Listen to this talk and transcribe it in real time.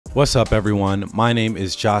What's up everyone, my name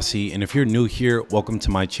is Gyasi, and if you're new here, welcome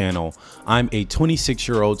to my channel. I'm a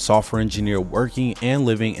 26-year-old software engineer working and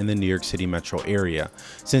living in the New York City metro area.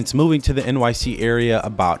 Since moving to the NYC area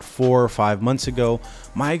about 4 or 5 months ago,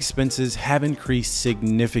 my expenses have increased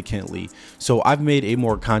significantly, so I've made a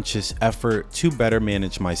more conscious effort to better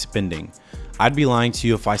manage my spending. I'd be lying to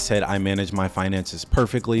you if I said I manage my finances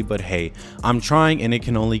perfectly, but hey, I'm trying and it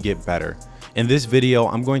can only get better. In this video,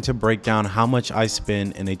 I'm going to break down how much I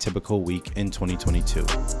spend in a typical week in 2022.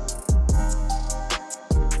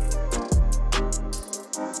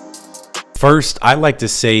 First, I'd like to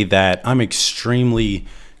say that I'm extremely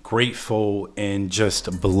grateful and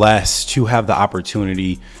just blessed to have the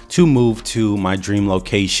opportunity to move to my dream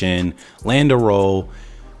location, land a role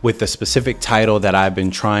with the specific title that I've been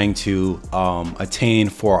trying to attain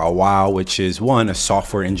for a while, which is one, a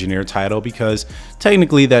software engineer title, because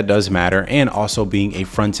technically that does matter, and also being a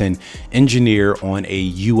front-end engineer on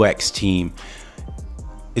a UX team.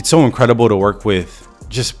 It's so incredible to work with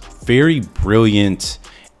just very brilliant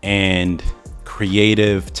and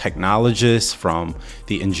creative technologists from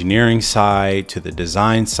the engineering side to the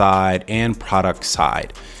design side and product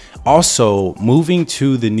side. Also, moving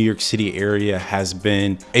to the New York City area has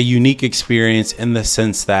been a unique experience in the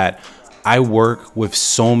sense that I work with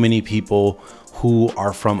so many people who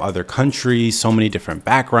are from other countries, so many different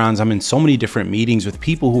backgrounds. I'm in so many different meetings with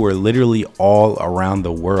people who are literally all around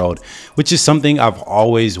the world, which is something I've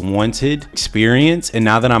always wanted to experience. And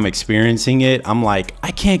now that I'm experiencing it, I'm like,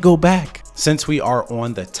 I can't go back. Since we are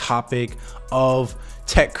on the topic of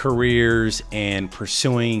tech careers and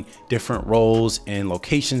pursuing different roles and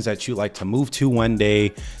locations that you like to move to one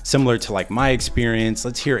day, similar to like my experience,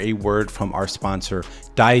 let's hear a word from our sponsor,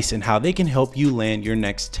 Dice, and how they can help you land your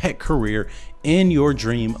next tech career in your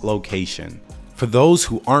dream location. For those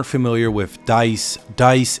who aren't familiar with Dice,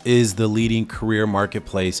 Dice is the leading career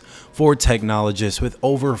marketplace for technologists with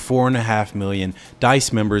over 4.5 million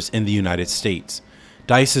Dice members in the United States.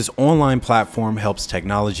 Dice's online platform helps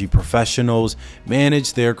technology professionals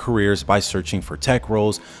manage their careers by searching for tech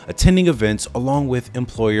roles, attending events, along with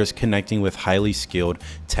employers connecting with highly skilled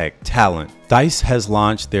tech talent. Dice has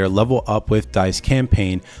launched their Level Up with Dice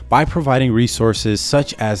campaign by providing resources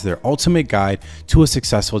such as their ultimate guide to a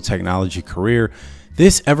successful technology career.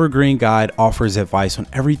 This evergreen guide offers advice on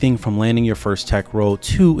everything from landing your first tech role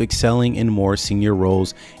to excelling in more senior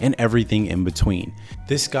roles and everything in between.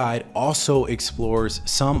 This guide also explores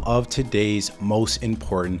some of today's most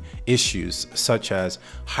important issues, such as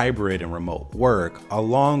hybrid and remote work,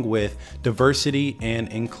 along with diversity and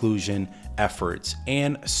inclusion efforts,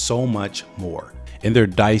 and so much more. In their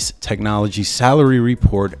Dice Technology Salary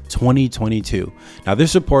Report 2022. Now,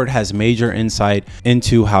 this report has major insight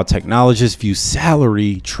into how technologists view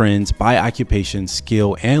salary trends by occupation,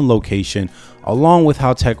 skill, and location, along with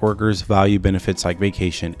how tech workers value benefits like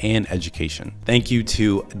vacation and education. Thank you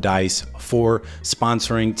to Dice for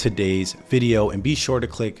sponsoring today's video, and be sure to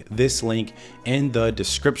click this link in the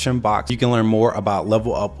description box. You can learn more about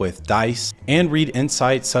Level Up with Dice and read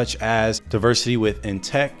insights such as diversity within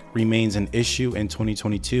tech remains an issue in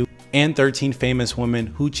 2022 and 13 famous women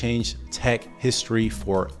who changed tech history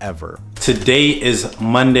forever. Today is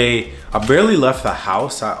Monday. I barely left the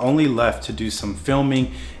house. I only left to do some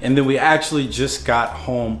filming, and then we actually just got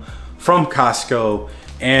home from Costco,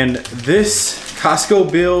 and this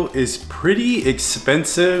Costco bill is pretty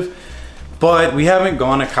expensive, but we haven't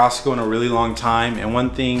gone to Costco in a really long time. And one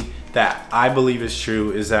thing that I believe is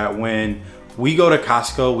true is that when we go to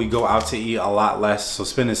Costco, we go out to eat a lot less. So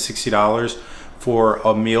spending $60 for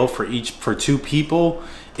a meal for two people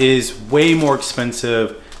is way more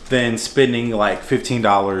expensive than spending like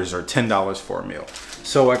 $15 or $10 for a meal.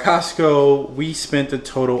 So at Costco, we spent a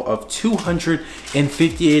total of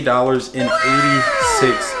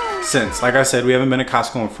 $258.86. Like I said, we haven't been to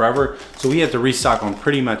Costco in forever, so we had to restock on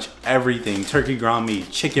pretty much everything: turkey ground meat,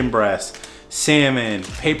 chicken breast, salmon,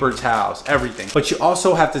 paper towels, everything. But you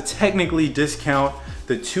also have to technically discount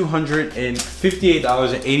the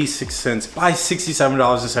 $258.86 by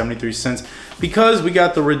 $67.73 because we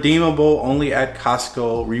got the redeemable only at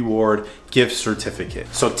Costco reward gift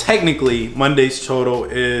certificate. So technically Monday's total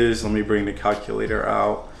is, let me bring the calculator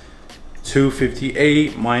out,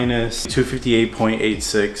 258 minus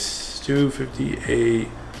 258.86,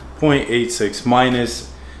 258.86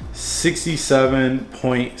 minus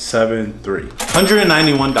 67.73,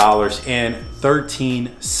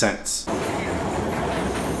 $191.13.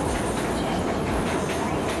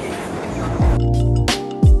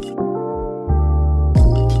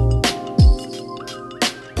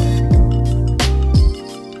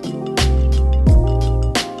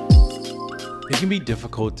 It can be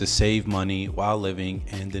difficult to save money while living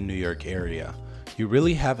in the New York area. You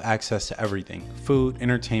really have access to everything: food,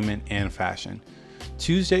 entertainment, and fashion.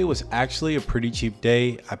 Tuesday was actually a pretty cheap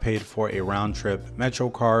day. I paid for a round trip Metro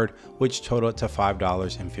card, which totaled to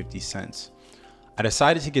 $5.50. I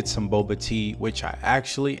decided to get some boba tea, which I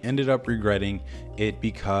actually ended up regretting it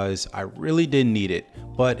because I really didn't need it,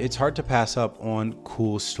 but it's hard to pass up on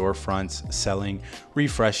cool storefronts selling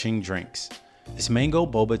refreshing drinks. This mango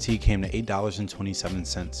boba tea came to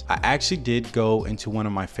 $8.27. I actually did go into one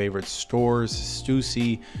of my favorite stores,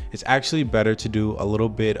 Stussy. It's actually better to do a little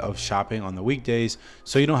bit of shopping on the weekdays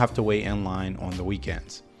so you don't have to wait in line on the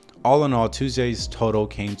weekends. All in all, Tuesday's total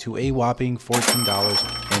came to a whopping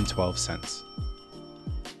 $14.12.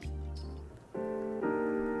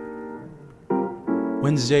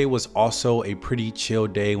 Wednesday was also a pretty chill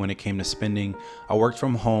day when it came to spending. I worked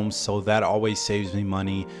from home, so that always saves me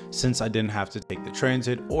money since I didn't have to take the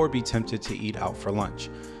transit or be tempted to eat out for lunch.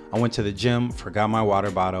 I went to the gym, forgot my water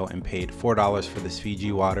bottle, and paid $4 for this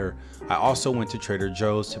Fiji water. I also went to Trader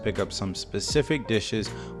Joe's to pick up some specific dishes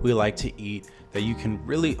we like to eat that you can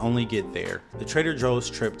really only get there. The Trader Joe's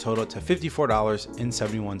trip totaled to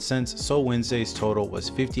 $54.71, so Wednesday's total was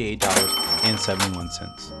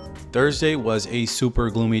 $58.71. Thursday was a super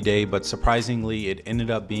gloomy day, but surprisingly, it ended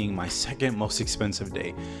up being my second most expensive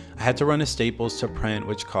day. I had to run a Staples to print,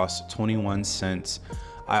 which cost 21 cents.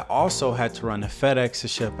 I also had to run a FedEx to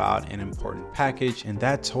ship out an important package, and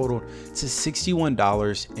that totaled to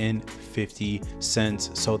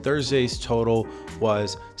 $61.50. So Thursday's total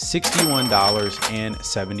was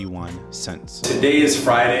 $61.71. Today is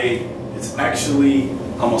Friday. It's actually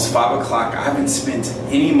almost 5 o'clock. I haven't spent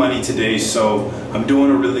any money today, so I'm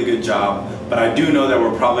doing a really good job. But I do know that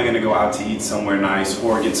we're probably gonna go out to eat somewhere nice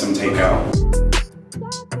or get some takeout.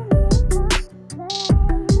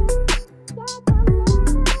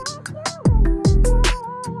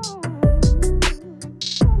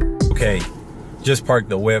 Okay, just parked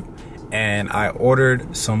the whip and I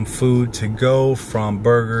ordered some food to go from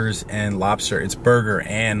Burgers and Lobster. It's Burger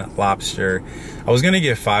and Lobster. I was gonna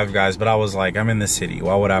get Five Guys, but I was like, I'm in the city.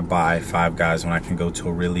 Why would I buy Five Guys when I can go to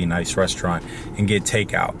a really nice restaurant and get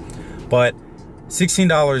takeout? But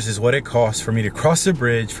 $16 is what it costs for me to cross the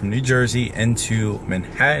bridge from New Jersey into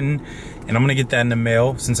Manhattan. And I'm gonna get that in the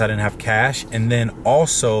mail since I didn't have cash. And then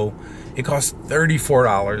also, it costs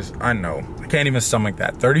 $34. I know, I can't even stomach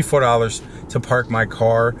that. $34 to park my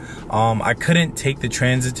car. I couldn't take the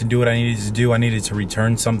transit to do what I needed to do. I needed to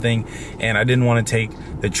return something and I didn't want to take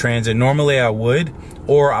the transit. Normally I would,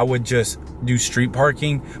 or I would just do street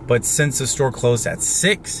parking. But since the store closed at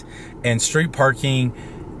 6 and street parking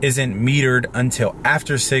isn't metered until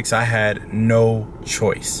after 6, I had no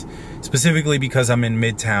choice. Specifically because I'm in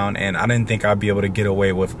Midtown and I didn't think I'd be able to get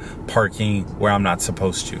away with parking where I'm not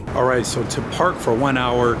supposed to. All right, so to park for 1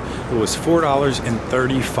 hour, it was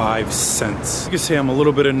 $4.35. You can say I'm a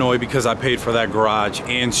little bit annoyed because I paid for that garage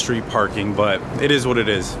and street parking, but it is what it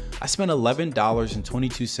is. I spent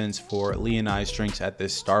 $11.22 for Lee and I's drinks at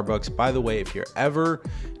this Starbucks. By the way, if you're ever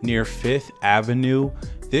near 5th Avenue,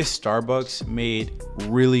 this Starbucks made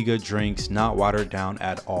really good drinks, not watered down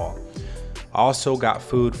at all. I also got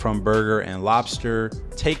food from Burger and Lobster.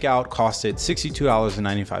 Takeout costed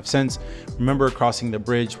 $62.95. Remember, crossing the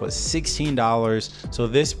bridge was $16. So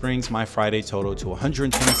this brings my Friday total to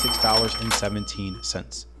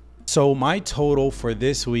 $126.17. So my total for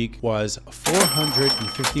this week was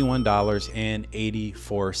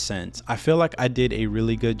 $451.84. I feel like I did a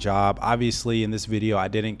really good job. Obviously in this video, I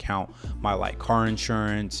didn't count my car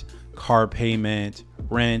insurance, car payment,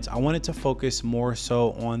 rent. I wanted to focus more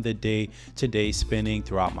so on the day-to-day spending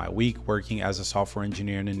throughout my week working as a software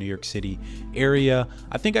engineer in the New York City area.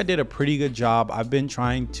 I think I did a pretty good job. I've been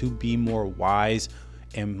trying to be more wise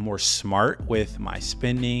and more smart with my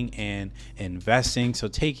spending and investing. So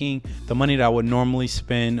taking the money that I would normally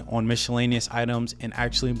spend on miscellaneous items and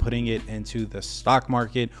actually putting it into the stock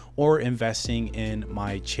market or investing in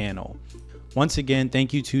my channel. Once again,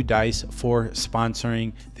 thank you to Dice for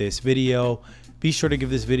sponsoring this video. Be sure to give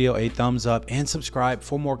this video a thumbs up and subscribe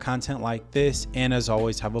for more content like this. And as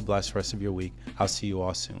always, have a blessed rest of your week. I'll see you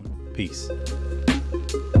all soon. Peace.